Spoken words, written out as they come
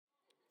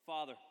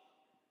Father,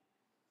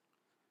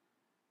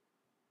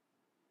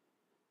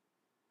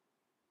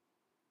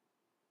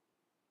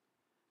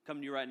 come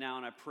to you right now,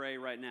 and I pray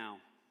right now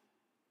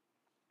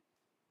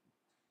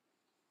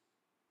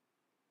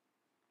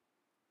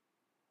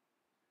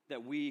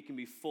that we can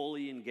be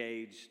fully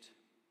engaged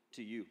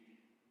to you.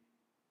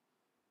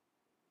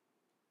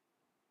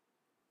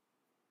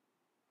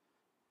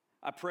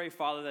 I pray,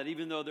 Father, that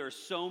even though there are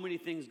so many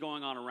things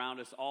going on around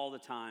us all the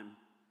time,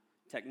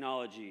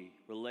 technology,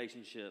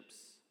 relationships,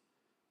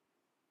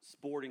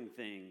 sporting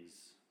things,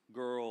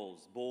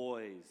 girls,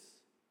 boys,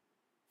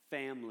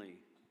 family,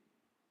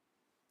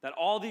 that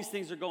all these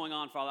things are going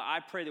on, Father, I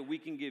pray that we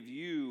can give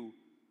you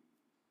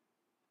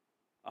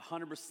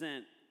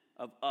 100%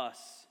 of us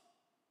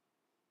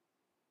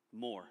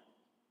more.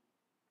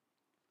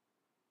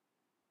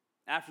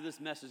 After this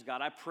message,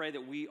 God, I pray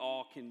that we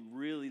all can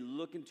really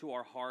look into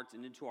our hearts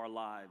and into our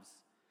lives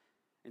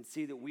and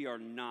see that we are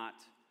not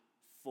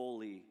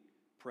fully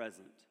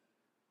present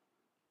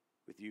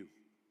with you.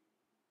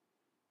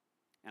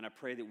 And I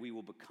pray that we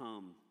will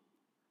become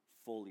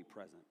fully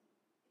present.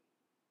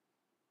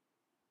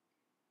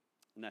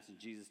 And that's in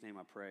Jesus' name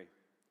I pray.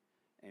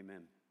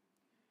 Amen.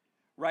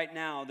 Right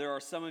now, there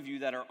are some of you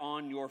that are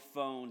on your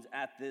phones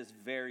at this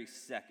very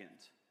second.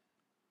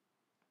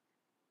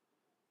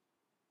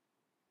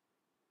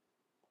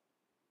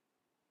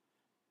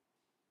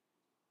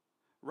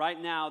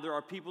 Right now, there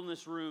are people in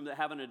this room that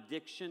have an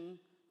addiction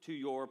to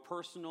your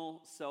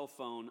personal cell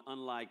phone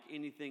unlike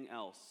anything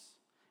else.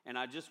 And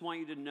I just want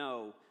you to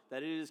know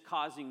that it is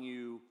causing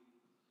you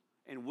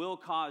and will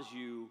cause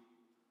you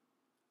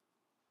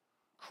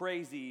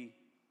crazy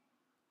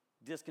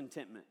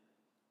discontentment.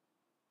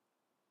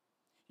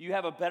 You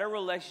have a better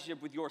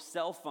relationship with your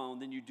cell phone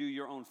than you do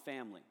your own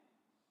family.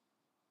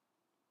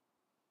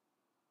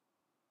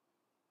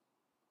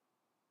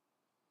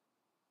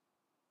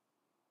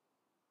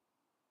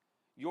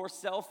 Your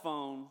cell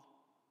phone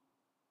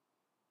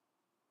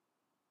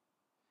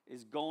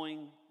is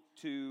going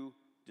to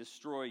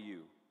destroy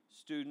you,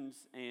 students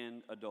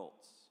and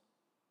adults.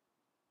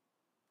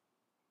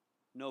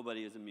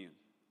 Nobody is immune,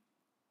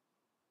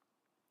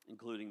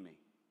 including me.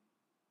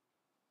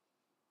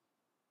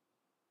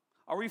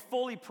 Are we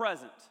fully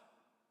present?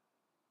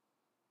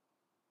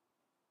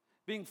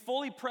 Being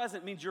fully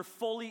present means you're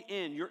fully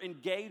in. You're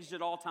engaged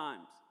at all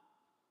times.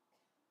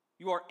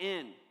 You are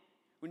in.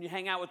 When you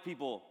hang out with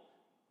people,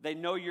 they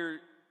know you're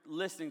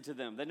listening to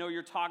them. They know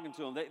you're talking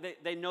to them.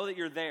 They know that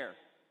you're there.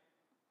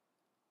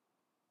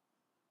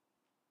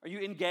 Are you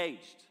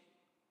engaged?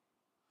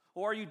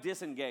 Or are you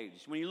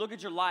disengaged? When you look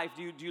at your life,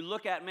 do you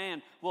look at,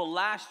 man, well,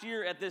 last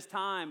year at this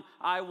time,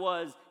 I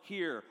was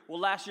here. Well,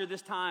 last year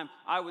this time,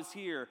 I was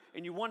here.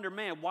 And you wonder,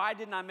 man, why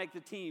didn't I make the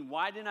team?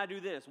 Why didn't I do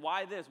this?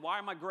 Why this? Why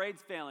are my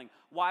grades failing?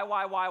 Why?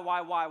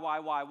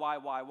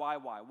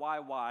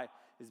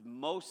 Is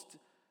most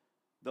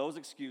those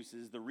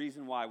excuses, the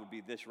reason why would be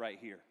this right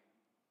here.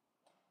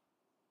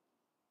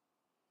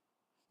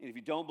 And if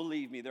you don't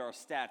believe me, there are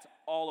stats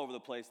all over the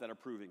place that are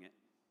proving it.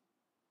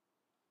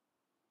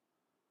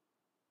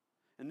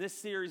 And this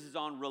series is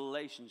on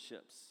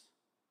relationships.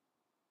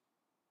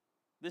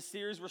 This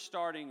series we're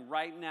starting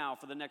right now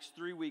for the next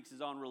 3 weeks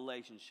is on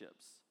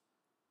relationships.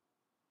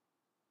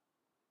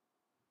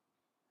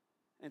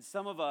 And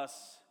some of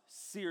us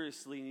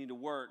seriously need to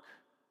work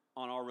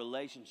on our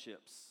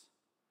relationships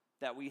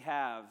that we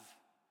have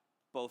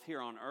both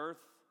here on earth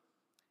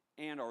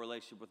and our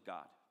relationship with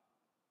God.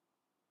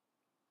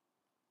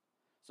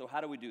 So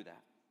how do we do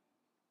that?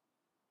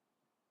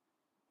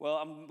 Well,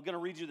 I'm going to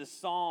read you the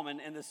psalm,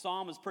 and the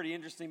psalm is pretty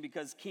interesting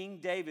because King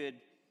David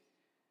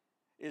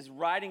is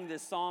writing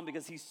this psalm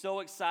because he's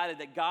so excited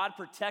that God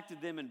protected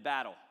them in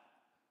battle.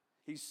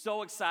 He's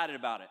so excited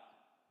about it.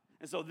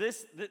 And so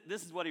this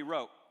is what he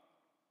wrote.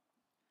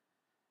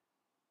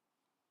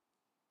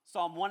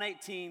 Psalm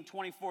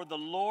 118:24, the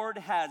Lord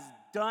has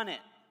done it.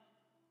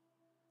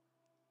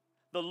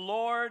 The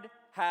Lord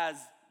has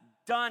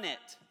done it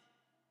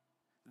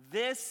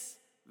this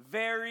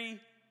very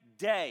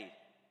day.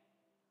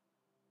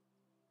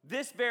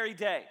 This very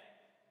day.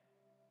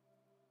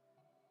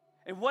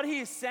 And what he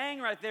is saying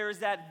right there is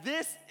that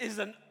this is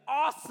an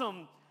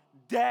awesome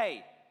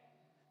day.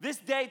 This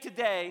day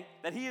today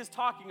that he is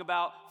talking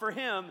about for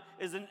him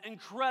is an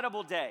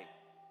incredible day.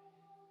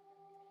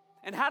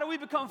 And how do we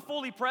become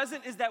fully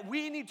present is that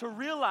we need to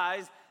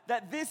realize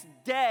that this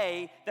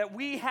day that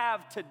we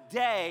have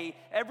today,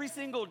 every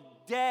single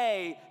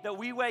day that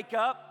we wake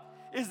up,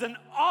 is an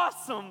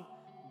awesome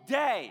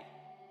day.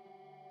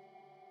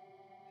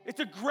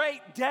 It's a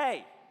great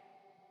day.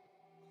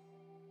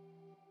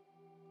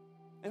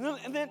 And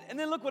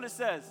then look what it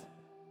says.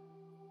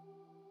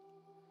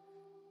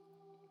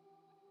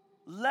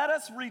 Let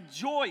us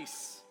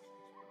rejoice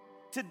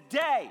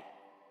today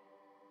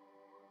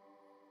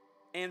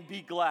and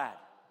be glad.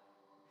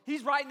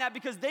 He's writing that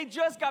because they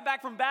just got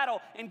back from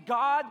battle and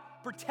God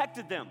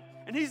protected them.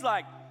 And he's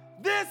like,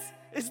 this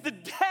is the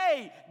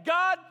day.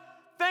 God,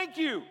 thank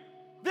you.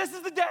 This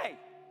is the day.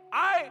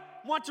 I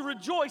want to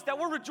rejoice. That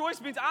word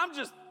rejoice means I'm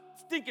just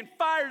stinking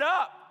fired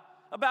up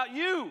about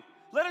you.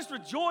 Let us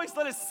rejoice.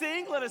 Let us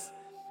sing. Let us,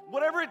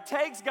 whatever it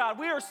takes, God.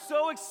 We are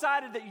so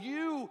excited that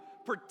you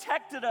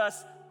protected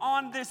us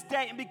on this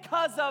day. And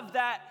because of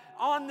that,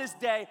 on this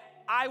day,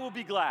 I will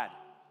be glad.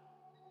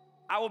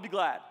 I will be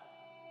glad.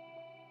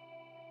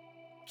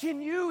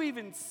 Can you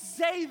even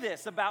say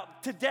this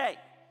about today?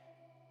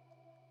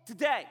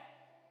 Today.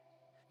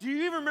 Do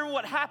you even remember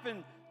what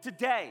happened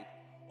today?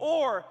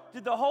 Or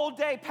did the whole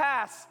day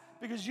pass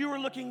because you were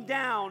looking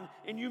down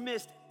and you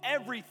missed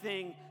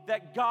everything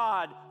that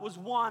God was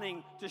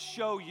wanting to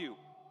show you?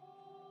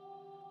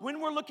 When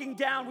we're looking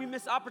down, we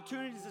miss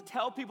opportunities to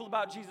tell people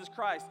about Jesus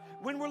Christ.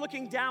 When we're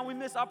looking down, we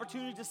miss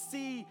opportunities to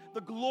see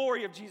the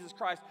glory of Jesus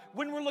Christ.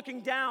 When we're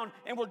looking down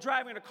and we're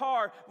driving a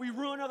car, we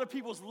ruin other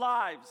people's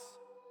lives.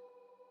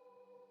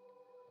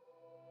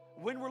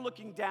 When we're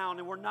looking down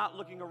and we're not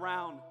looking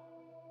around,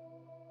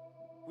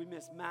 we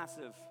miss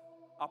massive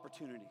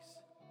opportunities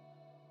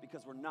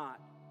because we're not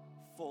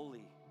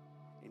fully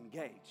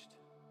engaged.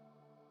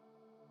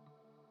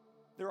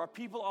 There are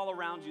people all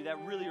around you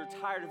that really are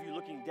tired of you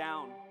looking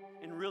down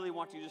and really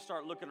want you to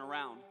start looking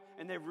around.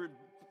 And they're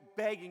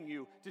begging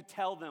you to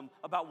tell them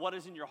about what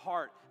is in your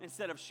heart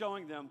instead of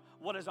showing them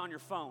what is on your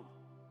phone.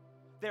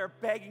 They're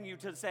begging you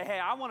to say, hey,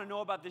 I want to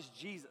know about this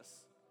Jesus.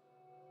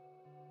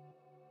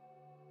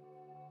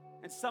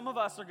 And some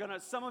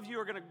of you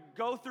are gonna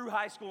go through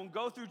high school and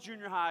go through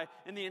junior high,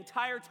 and the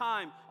entire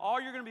time,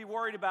 all you're gonna be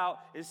worried about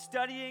is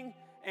studying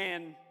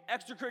and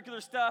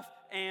extracurricular stuff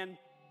and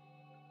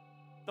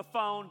the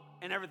phone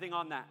and everything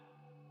on that.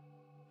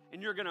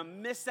 And you're gonna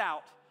miss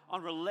out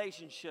on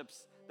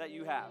relationships that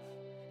you have.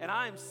 And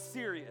I am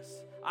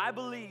serious. I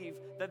believe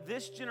that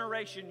this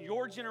generation,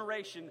 your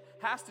generation,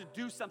 has to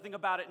do something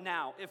about it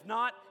now. If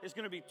not, it's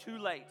gonna be too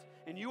late.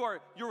 And your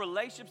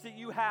relationships that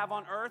you have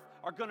on earth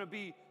are gonna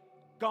be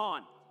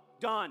gone,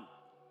 done.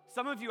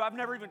 Some of you I've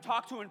never even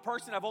talked to in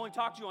person. I've only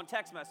talked to you on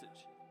text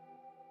message.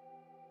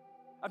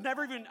 I've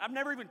never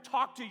even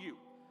talked to you.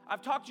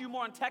 I've talked to you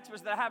more on text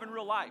message than I have in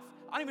real life.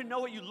 I don't even know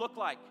what you look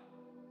like,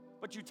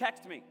 but you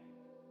text me.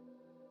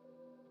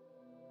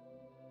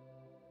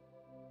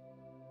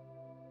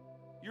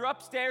 You're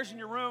upstairs in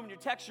your room and you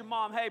text your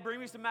mom, hey, bring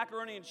me some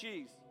macaroni and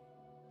cheese,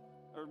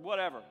 or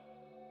whatever.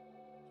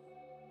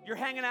 You're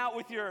hanging out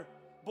with your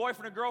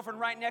boyfriend or girlfriend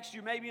right next to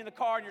you, maybe in the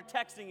car, and you're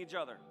texting each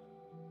other.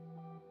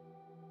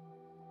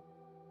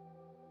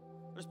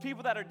 There's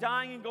people that are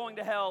dying and going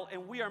to hell,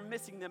 and we are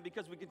missing them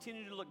because we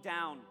continue to look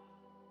down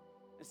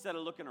instead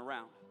of looking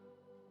around.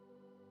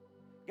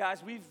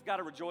 Guys, we've got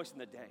to rejoice in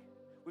the day.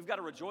 We've got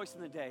to rejoice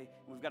in the day,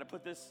 and we've got to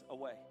put this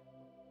away.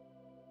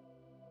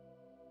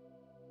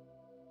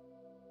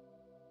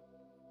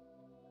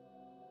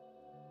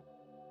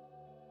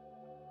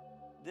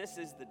 This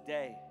is the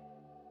day.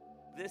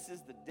 This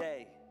is the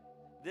day.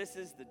 This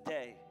is the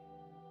day.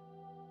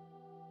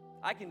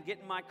 I can get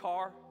in my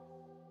car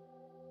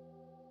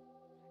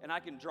and I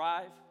can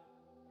drive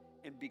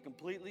and be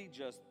completely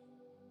just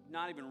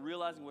not even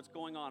realizing what's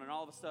going on, and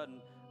all of a sudden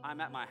I'm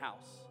at my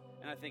house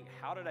and I think,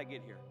 how did I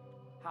get here?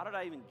 How did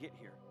I even get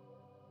here?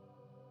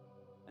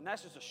 And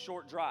that's just a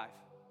short drive.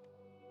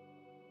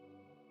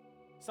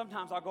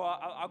 Sometimes I'll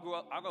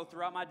go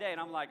throughout my day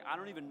and I'm like, I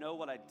don't even know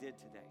what I did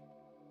today.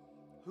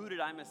 Who did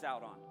I miss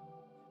out on?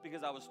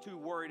 Because I was too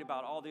worried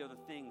about all the other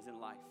things in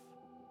life.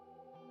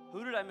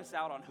 Who did I miss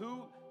out on?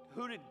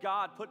 Who did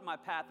God put in my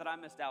path that I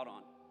missed out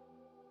on?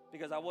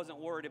 Because I wasn't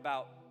worried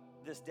about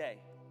this day.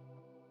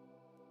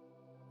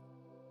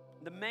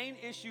 The main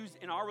issues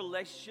in our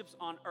relationships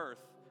on earth,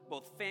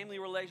 both family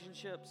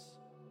relationships,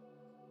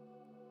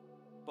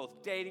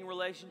 both dating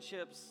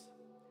relationships,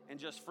 and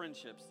just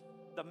friendships,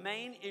 the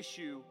main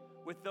issue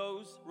with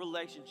those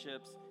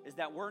relationships is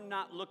that we're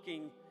not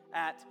looking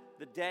at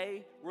the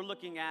day, we're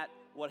looking at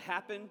what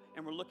happened,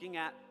 and we're looking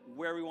at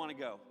where we want to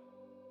go.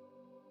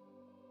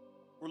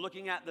 We're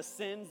looking at the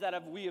sins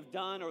that we have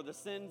done, or the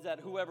sins that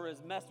whoever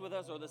has messed with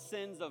us, or the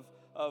sins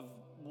of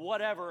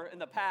whatever in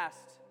the past.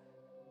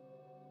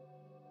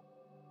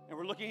 And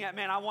we're looking at,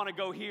 man, I want to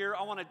go here.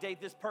 I want to date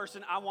this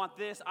person. I want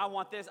this. I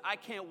want this. I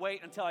can't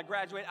wait until I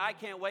graduate. I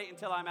can't wait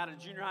until I'm out of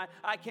junior high.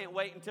 I can't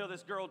wait until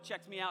this girl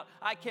checks me out.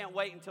 I can't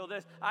wait until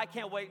this. I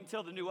can't wait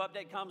until the new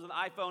update comes on the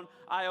iPhone,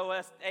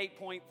 iOS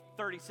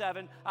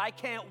 8.37. I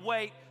can't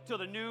wait till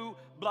the new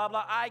blah,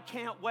 blah. I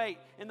can't wait.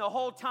 And the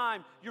whole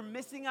time, you're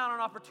missing out on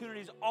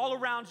opportunities all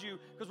around you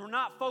because we're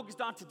not focused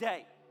on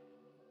today.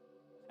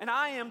 And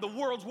I am the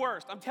world's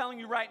worst. I'm telling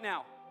you right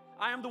now.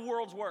 I am the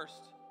world's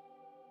worst.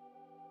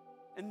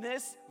 And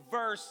this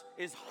verse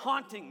is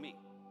haunting me.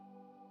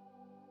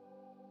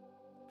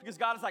 Because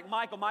God is like,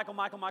 Michael,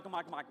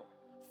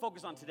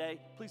 focus on today.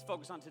 Please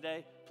focus on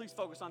today. Please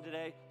focus on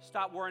today.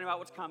 Stop worrying about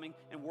what's coming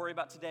and worry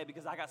about today,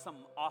 because I got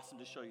something awesome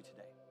to show you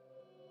today.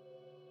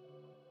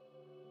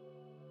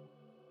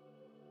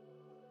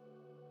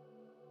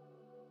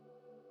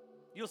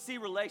 You'll see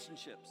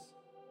relationships.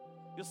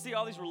 You'll see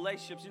all these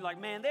relationships. You're like,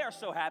 man, they are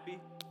so happy.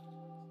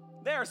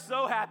 They are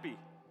so happy.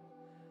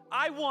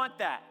 I want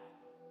that.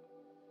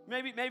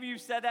 Maybe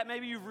you've said that.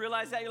 Maybe you've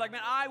realized that. You're like,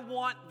 man, I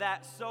want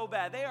that so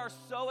bad. They are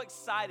so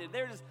excited.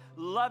 They just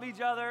love each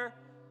other.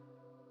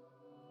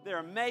 They're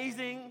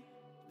amazing.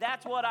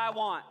 That's what I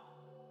want.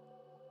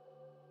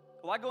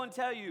 Well, I go and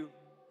tell you,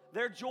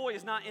 their joy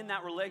is not in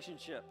that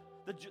relationship.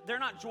 They're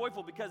not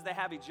joyful because they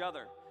have each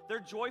other. They're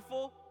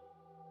joyful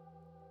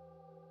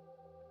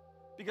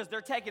because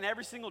they're taking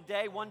every single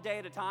day, one day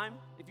at a time.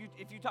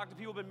 If you talk to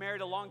people who've been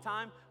married a long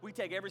time, we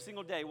take every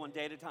single day, one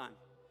day at a time.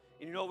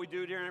 And you know what we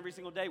do during every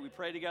single day? We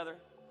pray together,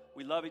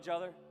 we love each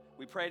other,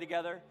 we pray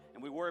together,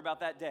 and we worry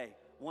about that day,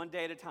 one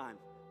day at a time,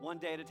 one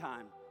day at a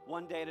time,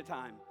 one day at a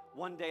time,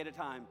 one day at a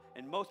time.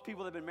 And most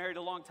people that have been married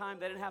a long time,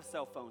 they didn't have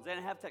cell phones. They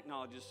didn't have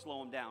technology to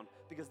slow them down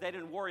because they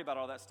didn't worry about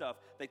all that stuff.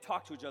 They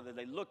talked to each other.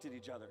 They looked at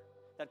each other.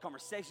 They had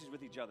conversations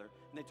with each other.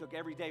 And they took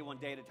every day, one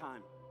day at a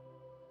time.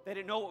 They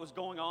didn't know what was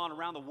going on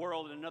around the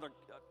world and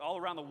all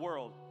around the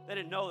world. They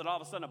didn't know that all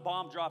of a sudden a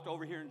bomb dropped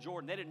over here in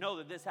Jordan. They didn't know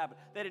that this happened.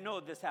 They didn't know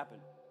that this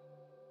happened.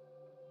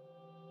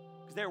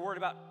 Because they were worried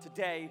about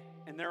today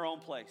in their own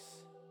place.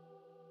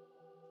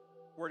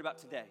 Worried about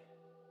today.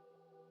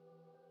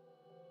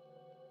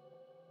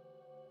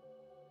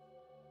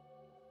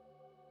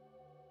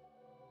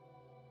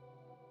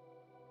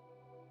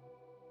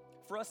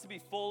 For us to be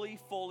fully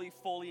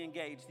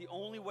engaged, the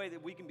only way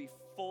that we can be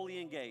fully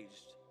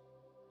engaged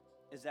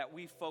is that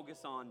we focus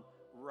on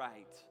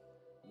right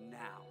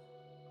now.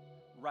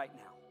 Right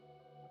now.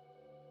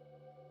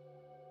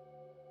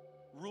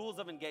 Rules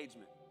of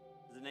engagement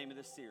is the name of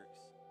this series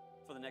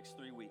for the next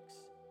 3 weeks.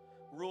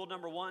 Rule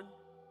number one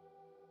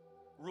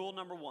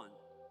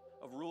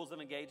of rules of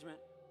engagement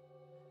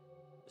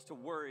is to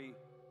worry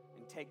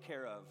and take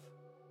care of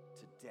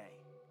today.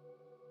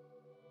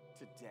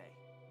 Today.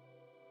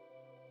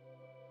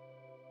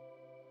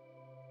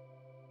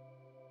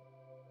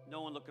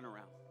 No one looking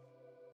around.